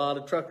because a lot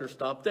of truckers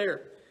stopped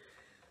there.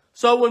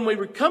 So when we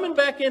were coming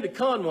back into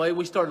Conway,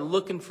 we started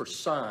looking for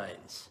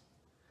signs.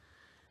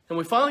 And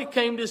we finally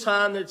came to a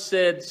sign that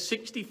said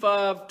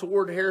 65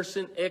 toward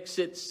Harrison,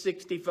 exit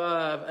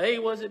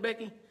 65A, was it,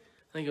 Becky?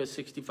 I think it was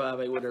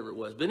 65A, whatever it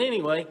was. But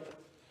anyway,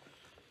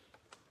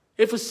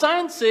 if a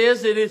sign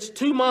says that it's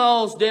 2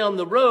 miles down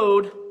the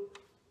road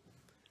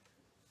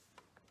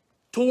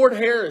toward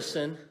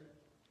Harrison,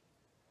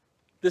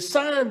 the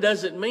sign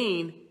doesn't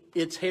mean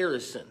it's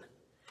Harrison.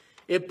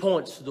 It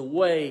points the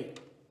way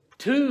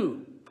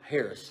to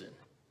Harrison.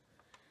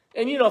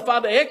 And you know, if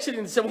I'd exited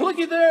and said, well,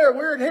 looky there,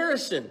 we're at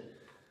Harrison,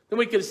 then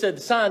we could have said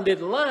the sign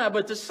didn't lie,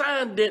 but the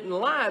sign didn't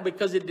lie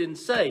because it didn't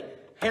say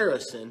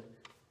Harrison.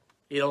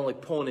 It only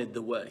pointed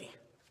the way.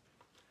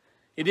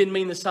 It didn't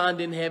mean the sign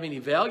didn't have any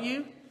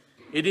value.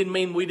 It didn't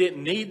mean we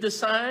didn't need the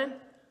sign.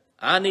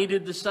 I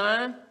needed the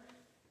sign.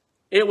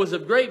 It was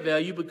of great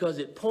value because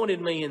it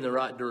pointed me in the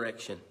right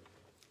direction.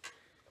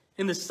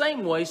 In the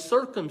same way,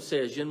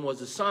 circumcision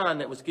was a sign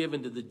that was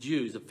given to the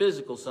Jews, a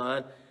physical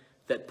sign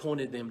that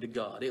pointed them to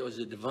God. It was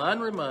a divine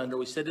reminder,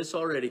 we said this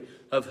already,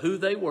 of who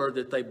they were,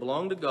 that they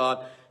belonged to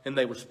God, and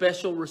they were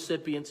special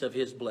recipients of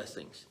His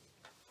blessings.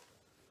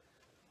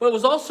 But it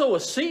was also a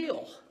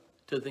seal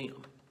to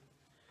them.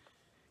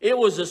 It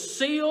was a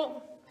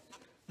seal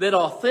that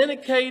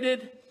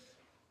authenticated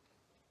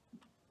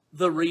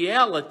the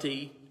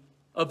reality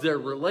of their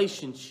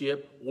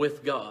relationship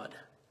with God.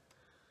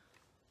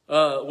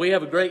 We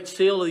have a great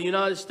seal of the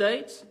United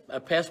States. A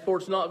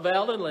passport's not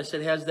valid unless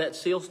it has that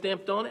seal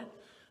stamped on it.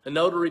 A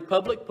notary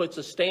public puts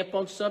a stamp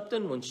on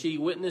something when she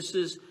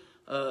witnesses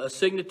a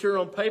signature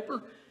on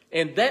paper.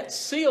 And that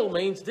seal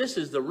means this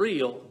is the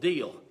real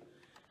deal.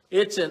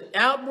 It's an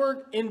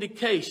outward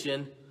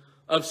indication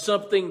of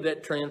something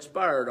that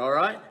transpired, all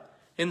right?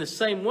 In the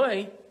same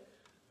way,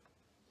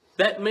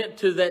 that meant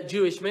to that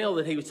Jewish male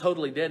that he was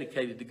totally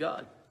dedicated to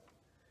God.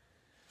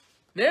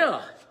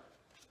 Now,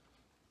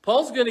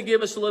 Paul's going to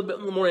give us a little bit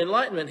more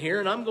enlightenment here,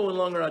 and I'm going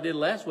longer than I did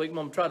last week. I'm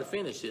going to try to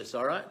finish this,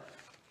 all right?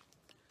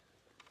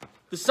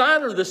 The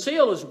sign or the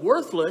seal is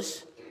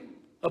worthless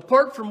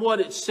apart from what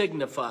it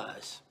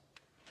signifies.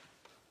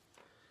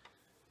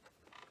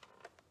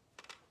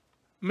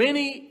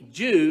 Many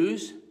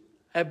Jews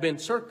have been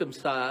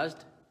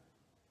circumcised,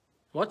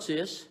 watch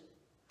this,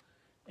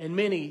 and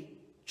many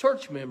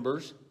church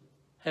members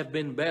have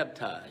been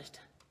baptized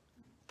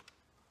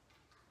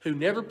who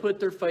never put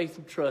their faith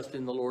and trust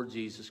in the Lord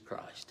Jesus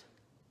Christ.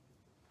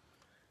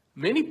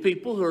 Many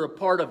people who are a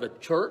part of a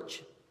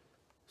church,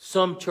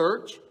 some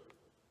church,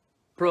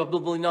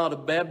 probably not a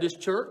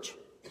Baptist church,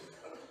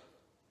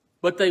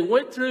 but they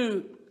went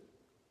through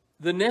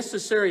the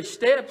necessary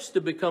steps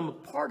to become a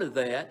part of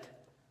that.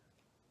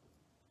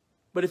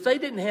 But if they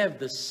didn't have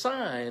the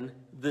sign,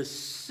 the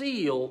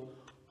seal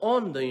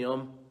on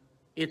them,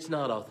 it's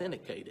not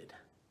authenticated.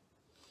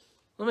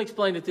 Let me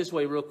explain it this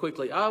way real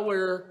quickly. I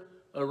wear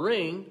a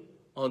ring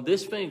on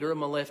this finger of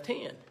my left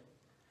hand.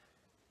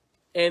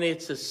 And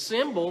it's a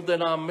symbol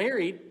that I'm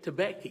married to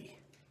Becky.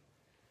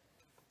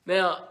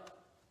 Now,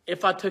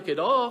 if I took it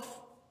off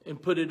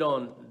and put it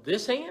on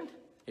this hand,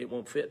 it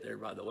won't fit there,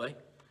 by the way.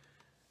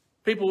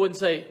 People wouldn't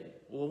say,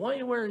 well, why are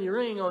you wearing your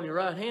ring on your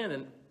right hand?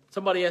 And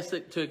somebody asked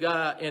it to a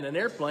guy in an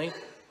airplane,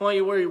 why do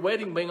you wear your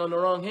wedding ring on the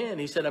wrong hand?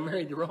 He said, I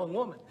married the wrong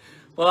woman.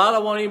 Well, I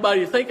don't want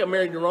anybody to think I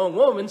married the wrong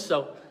woman,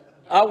 so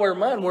I wear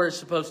mine where it's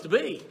supposed to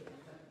be.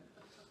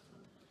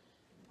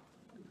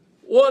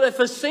 What if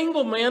a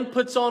single man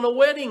puts on a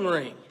wedding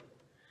ring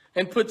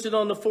and puts it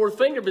on the fourth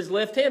finger of his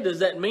left hand? Does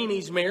that mean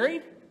he's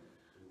married?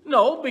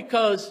 No,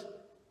 because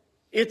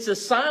it's a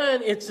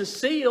sign, it's a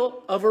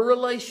seal of a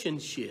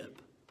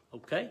relationship.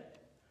 Okay?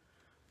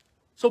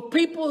 So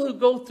people who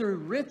go through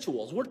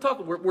rituals,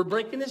 we're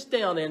breaking this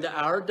down into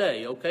our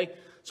day, okay?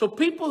 So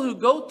people who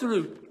go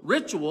through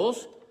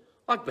rituals,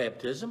 like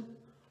baptism,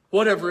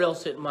 whatever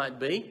else it might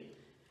be,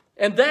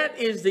 and that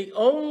is the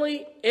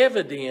only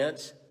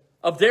evidence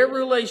of their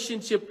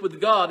relationship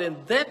with God, and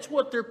that's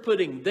what they're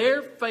putting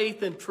their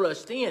faith and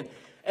trust in.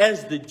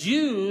 as the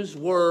Jews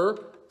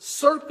were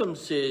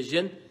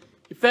circumcision.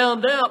 He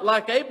found out,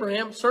 like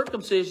Abraham,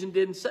 circumcision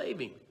didn't save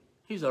him.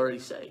 He's already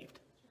saved.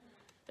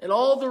 And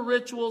all the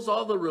rituals,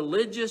 all the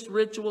religious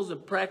rituals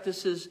and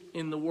practices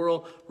in the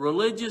world,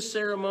 religious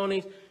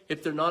ceremonies,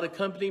 if they're not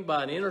accompanied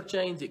by an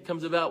interchange, it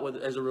comes about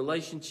as a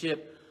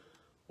relationship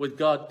with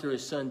God through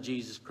His Son,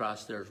 Jesus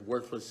Christ. They're as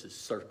worthless as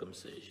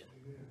circumcision.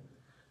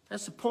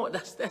 That's the point.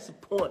 That's the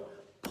point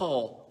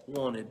Paul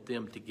wanted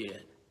them to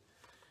get.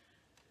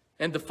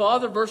 And the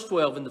Father, verse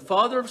 12, and the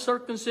Father of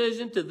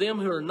circumcision to them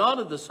who are not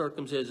of the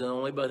circumcision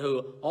only, but who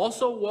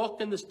also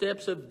walk in the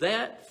steps of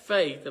that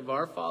faith of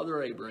our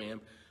father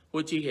Abraham,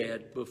 which he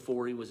had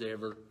before he was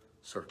ever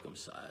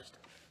circumcised.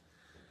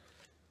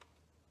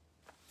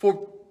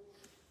 For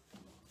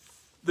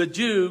the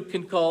Jew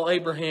can call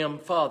Abraham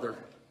father,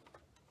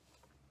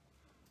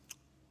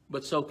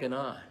 but so can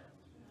I.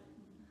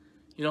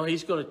 You know,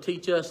 he's going to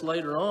teach us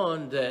later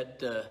on that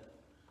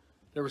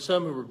there were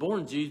some who were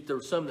born Jews, there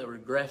were some that were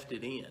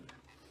grafted in.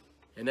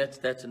 And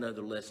that's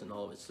another lesson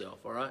all of itself,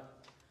 all right?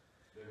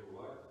 They were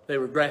what? They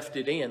were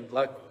grafted in,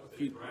 like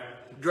you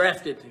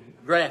grafted.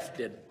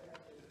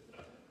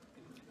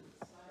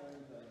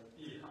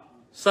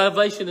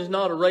 Salvation is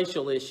not a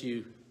racial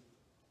issue,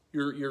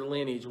 your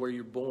lineage, where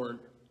you're born.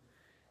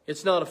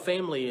 It's not a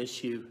family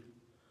issue.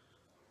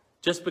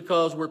 Just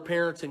because we're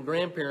parents and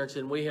grandparents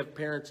and we have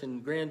parents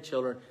and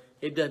grandchildren,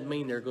 it doesn't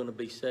mean they're going to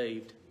be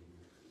saved.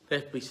 They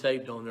have to be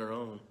saved on their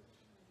own.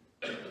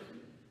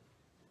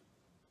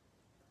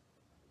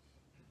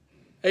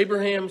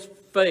 Abraham's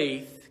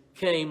faith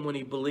came when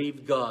he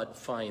believed God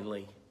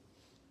finally.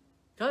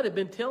 God had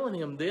been telling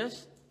him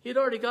this. He'd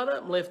already got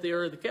up and left the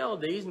Ur of the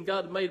Chaldees, and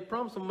God had made a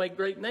promise, I'm going to make a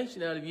great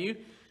nation out of you.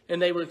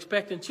 And they were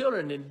expecting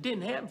children, and it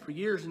didn't happen for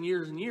years and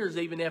years and years,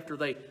 even after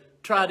they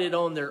tried it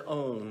on their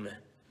own.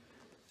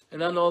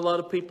 And I know a lot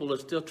of people are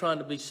still trying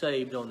to be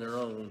saved on their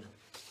own.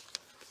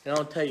 And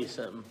I'll tell you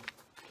something.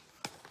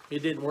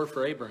 It didn't work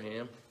for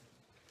Abraham,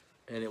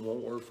 and it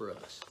won't work for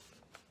us.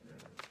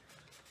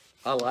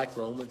 I like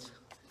Romans.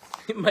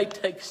 It may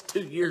take us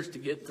 2 years to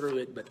get through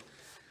it, but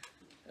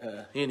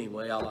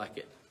anyway, I like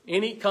it.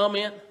 Any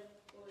comment?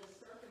 Well, if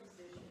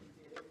circumcision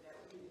did, that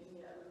would be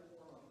any other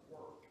form of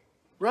work.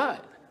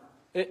 Right.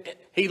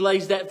 He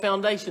lays that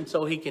foundation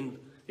so he can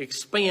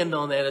expand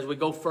on that as we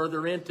go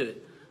further into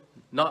it.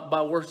 Not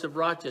by works of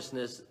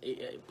righteousness,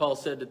 Paul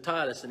said to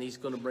Titus, and he's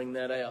going to bring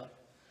that out.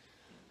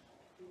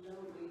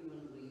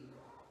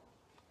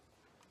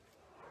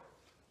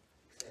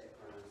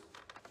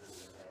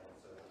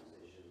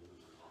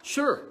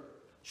 Sure,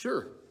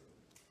 sure.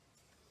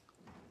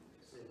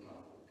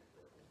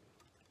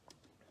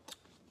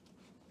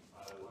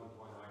 One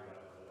point I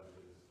got out of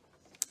it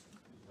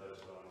is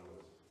touched on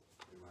was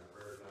in my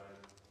prayer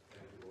time,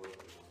 thank the Lord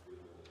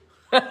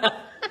for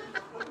not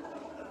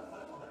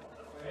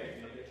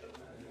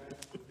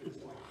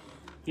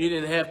You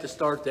didn't have to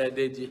start that,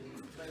 did you?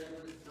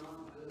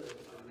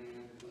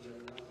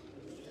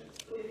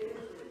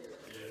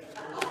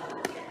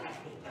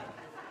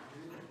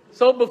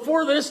 So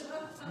before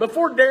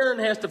Darren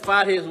has to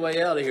fight his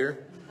way out of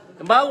here,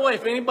 and by the way,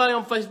 if anybody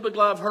on Facebook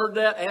Live heard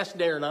that, ask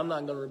Darren. I'm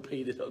not going to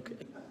repeat it, okay?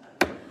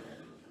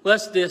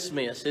 Let's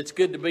dismiss. It's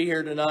good to be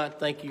here tonight.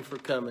 Thank you for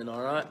coming,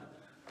 all right?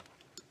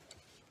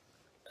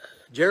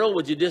 Gerald,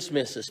 would you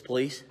dismiss us,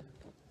 please?